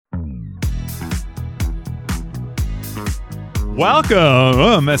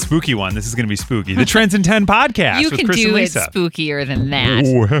Welcome. A spooky one. This is going to be spooky. The Trends in 10 podcast You with can Chris do and it Lisa. spookier than that.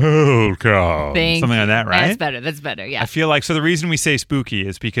 Welcome. Thank Something like that, right? That's better, yeah. I feel like, so the reason we say spooky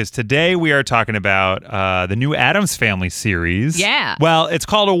is because today we are talking about the new Addams Family series. Yeah. Well, it's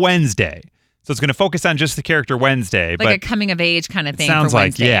called a Wednesday. So it's going to focus on just the character Wednesday. Like a coming of age kind of thing sounds for like,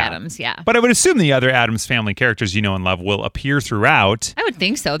 Wednesday yeah. Addams, yeah. But I would assume the other Addams Family characters you know and love will appear throughout. I would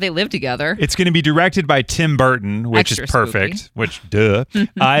think so. They live together. It's going to be directed by Tim Burton, which Extra is perfect, spooky. which, duh.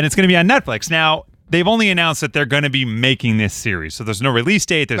 And it's going to be on Netflix. Now, they've only announced that they're going to be making this series. So there's no release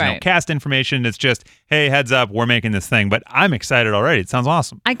date. There's no Right. cast information. It's just, hey, heads up, we're making this thing. But I'm excited already. It sounds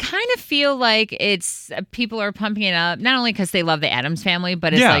awesome. I kind of feel like it's people are pumping it up, not only because they love the Addams Family,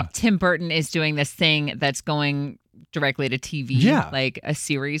 but it's Yeah. like Tim Burton is doing this thing that's going directly to TV, Yeah. like a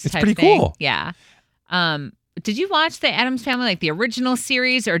series It's type pretty thing. cool. Yeah. Did you watch the Addams Family, like the original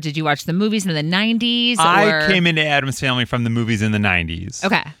series, or did you watch the movies in the 90s? I came into Addams Family from the movies in the 90s.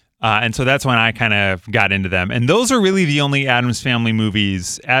 Okay. And so that's when I kind of got into them. And those are really the only Addams Family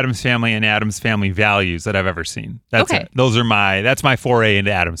movies, Addams Family and Addams Family Values that I've ever seen. That's Okay. it. That's my foray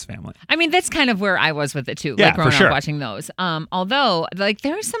into Addams Family. I mean, that's kind of where I was with it too. Yeah, like growing for sure. up watching those. Although, like,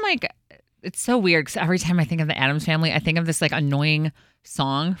 there's some it's so weird because every time I think of the Addams Family, I think of this like annoying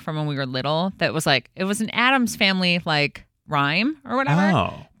song from when we were little that was like it was an Addams Family like rhyme or whatever.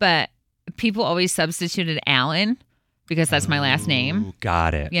 Oh. But people always substituted Allen because that's my last name. Ooh,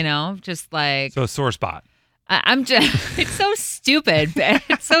 got it. You know, just like So sore spot. I'm just. It's so stupid.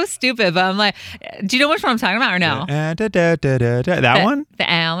 It's so stupid. But I'm like, do you know which one I'm talking about or no? That one? The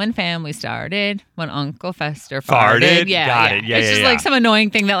Allen family started when Uncle Fester Farted? farted. Yeah, Got it. Yeah, it's yeah, just yeah. like some annoying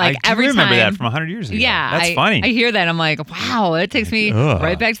thing that like I do every remember time. that from 100 years ago. Yeah, That's funny. I hear that. I'm like, wow, it takes me Ugh.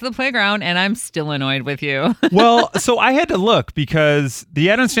 right back to the playground, and I'm still annoyed with you. Well, so I had to look because the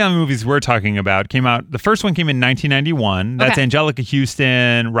Addams Family movies we're talking about came out. The first one came in 1991. That's Okay. Angelica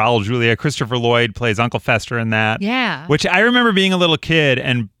Houston, Raul Julia, Christopher Lloyd plays Uncle Fester in that. Yeah. Which I remember being a little kid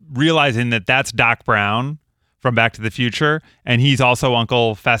and realizing that that's Doc Brown from Back to the Future, and he's also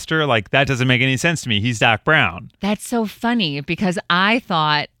Uncle Fester. Like, that doesn't make any sense to me. He's Doc Brown. That's so funny because I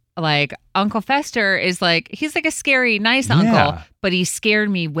thought like Uncle Fester is like he's like a scary, nice uncle, but he scared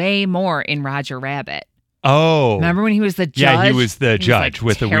me way more in Roger Rabbit. Oh. Remember when he was the judge? Yeah, he was the judge like,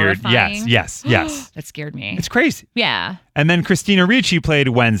 with the weird. terrifying? Yes. That scared me. It's crazy. Yeah. And then Christina Ricci played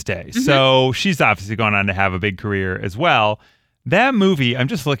Wednesday. Mm-hmm. So she's obviously gone on to have a big career as well. That movie, I'm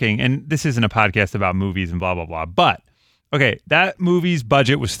just looking, and this isn't a podcast about movies and blah, blah, blah. But, okay, that movie's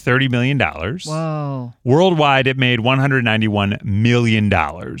budget was $30 million. Whoa. Worldwide, it made $191 million,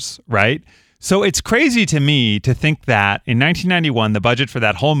 right? So it's crazy to me to think that in 1991, the budget for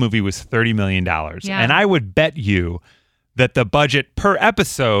that whole movie was $30 million. Yeah. And I would bet you that the budget per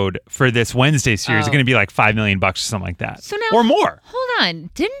episode for this Wednesday series is going to be like $5 million or something like that. So now, or more. Hold on.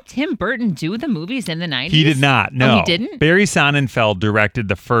 Didn't Tim Burton do the movies in the 90s? He did not. No. Oh, he didn't? Barry Sonnenfeld directed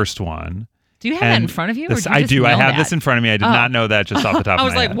the first one. Do you have that in front of you? I do. I have this in front of me. I did not know that just off the top I of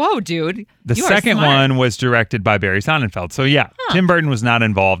was my like, head. whoa, dude. The you are second smart. one was directed by Barry Sonnenfeld. So yeah, Tim Burton was not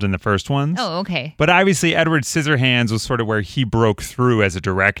involved in the first ones. Oh, okay. But obviously Edward Scissorhands was sort of where he broke through as a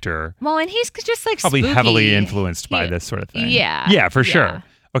director. Well, and he's just like Probably spooky. heavily influenced by this sort of thing. Yeah. Yeah, for Yeah. sure.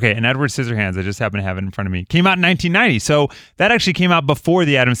 Okay, and Edward Scissorhands, I just happen to have it in front of me, came out in 1990. So that actually came out before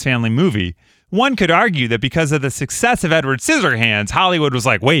the Addams Family movie. One could argue that because of the success of Edward Scissorhands, Hollywood was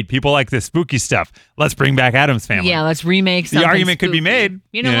like, wait, people like this spooky stuff. Let's bring back Addams Family. Yeah, let's remake something. The argument could be spooky. made.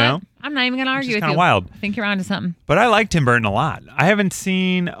 You know what? I'm not even going to argue with kinda you. wild. I think you're onto something. But I like Tim Burton a lot. I haven't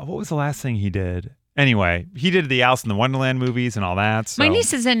seen, what was the last thing he did? Anyway, he did the Alice in the Wonderland movies and all that. So. My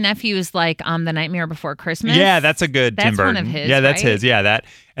nieces and nephews like The Nightmare Before Christmas. Yeah, that's a good Tim That's Burton. one of his, Yeah, that's right? his. Yeah, that.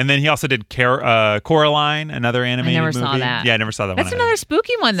 And then he also did Coraline, another animated movie. never saw that. Yeah, I never saw that That's one. another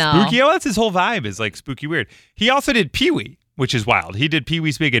spooky one, though. Spooky. Oh, that's his whole vibe is like spooky weird. He also did Pee-wee, which is wild. He did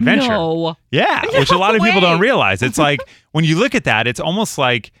Pee-wee's Big Adventure. No. Yeah, No which a lot of people way. don't realize. It's like when you look at that, it's almost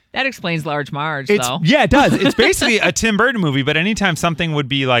like That explains Large Marge, it's though. yeah, it does. It's basically a Tim Burton movie, but anytime something would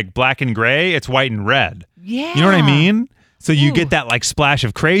be like black and gray, it's white and red. Yeah. You know what I mean? So you Ooh. get that like splash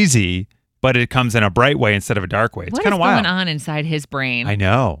of crazy, but it comes in a bright way instead of a dark way. It's What kind is of wild. going on inside his brain? I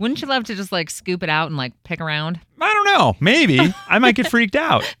know. Wouldn't you love to just like scoop it out and like pick around? I don't know. Maybe. I might get freaked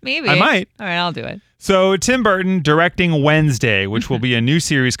out. Maybe. I might. All right, I'll do it. So Tim Burton directing Wednesday, which will be a new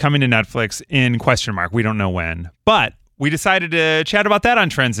series coming to Netflix in ? We don't know when. But we decided to chat about that on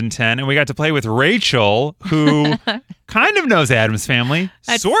Trends in 10, and we got to play with Rachel, who kind of knows Addams Family.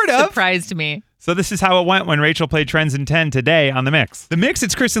 That Sort of. surprised me. So this is how it went when Rachel played Trends in 10 today on The Mix. The Mix,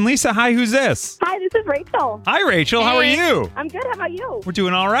 it's Chris and Lisa. Hi, who's this? Hi, this this is Rachel. Hi, Rachel. How are Hey. you? I'm good. How about you? We're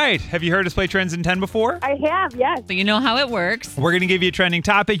doing all right. Have you heard us play Trends in 10 before? I have, yes. So you know how it works. We're going to give you a trending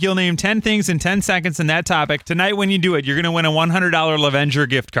topic. You'll name 10 things in 10 seconds in that topic. Tonight, when you do it, you're going to win a $100 Lavenger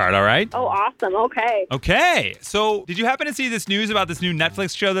gift card, all right? Oh, awesome. Okay. Okay. So, did you happen to see this news about this new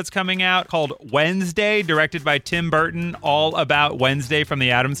Netflix show that's coming out called Wednesday, directed by Tim Burton, all about Wednesday from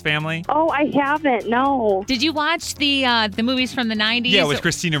the Addams Family? Oh, I haven't. No, Did you watch the movies from the 90s? Yeah, with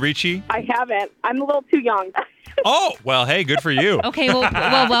Christina Ricci. I haven't. I'm a little too young. Oh, well, hey, good for you. Okay, well,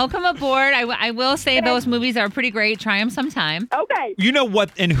 welcome aboard. I will say those movies are pretty great. Try them sometime. Okay. You know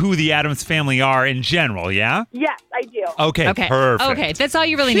what and who the Addams Family are in general, yeah? Yes, I do. Okay, perfect. Okay, that's all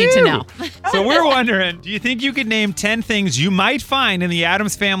you really need to know. So we're wondering, do you think you could name 10 things you might find in the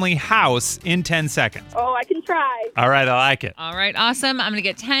Addams Family house in 10 seconds? Oh, I can try. All right, I like it. All right, awesome. I'm going to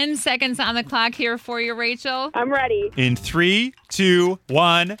get 10 seconds on the clock here for you, Rachel. I'm ready. In 3, 2,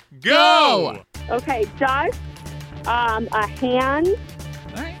 1, go! Okay, dust, a hand,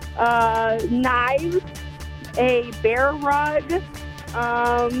 All right. knives, a bear rug,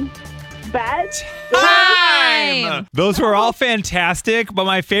 bed. Time! Those were all fantastic, but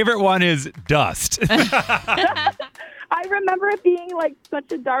my favorite one is dust. I remember it being like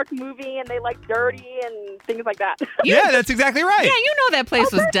such a dark movie and they like dirty and things like that. Yeah, that's exactly right. Yeah, you know that place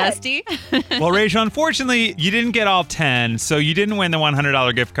was perfect. dusty. Well, Rachel, unfortunately, you didn't get all 10, so you didn't win the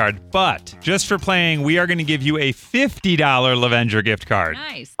 $100 gift card. But just for playing, we are going to give you a $50 Lavenger gift card.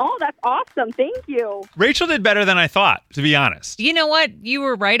 Nice. Oh, that's awesome. Thank you. Rachel did better than I thought, to be honest. You know what? You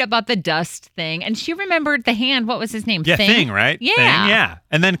were right about the dust thing. And she remembered the hand. What was his name? Yeah, Thing, right? Yeah. Thing, yeah.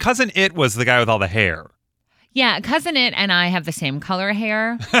 And then Cousin It was the guy with all the hair. Yeah, Cousin It and I have the same color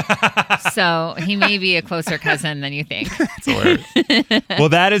hair. So he may be a closer cousin than you think. That's hilarious. Well,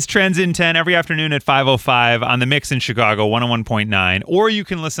 that is Trends in 10 every afternoon at 5:05 on the Mix in Chicago, 101.9. Or you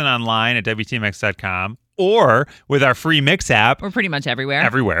can listen online at WTMX.com or with our free Mix app. We're pretty much everywhere.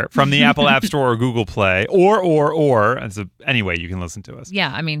 Everywhere from the Apple App Store or Google Play, or any way you can listen to us.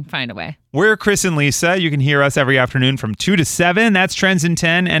 Yeah, I mean, find a way. We're Chris and Lisa. You can hear us every afternoon from 2 to 7. That's Trends in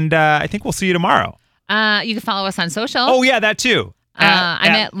 10, and I think we'll see you tomorrow. You can follow us on social. Oh yeah, that too.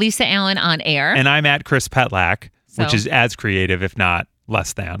 I'm at Lisa Allen on air. And I'm at Chris Petlak, which So- is as creative, if not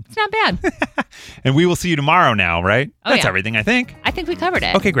less than. It's not bad. And we will see you tomorrow now, right? Oh, That's yeah. everything, I think. I think we covered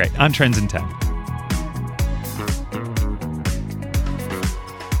it. Okay, great. On Trends in 10.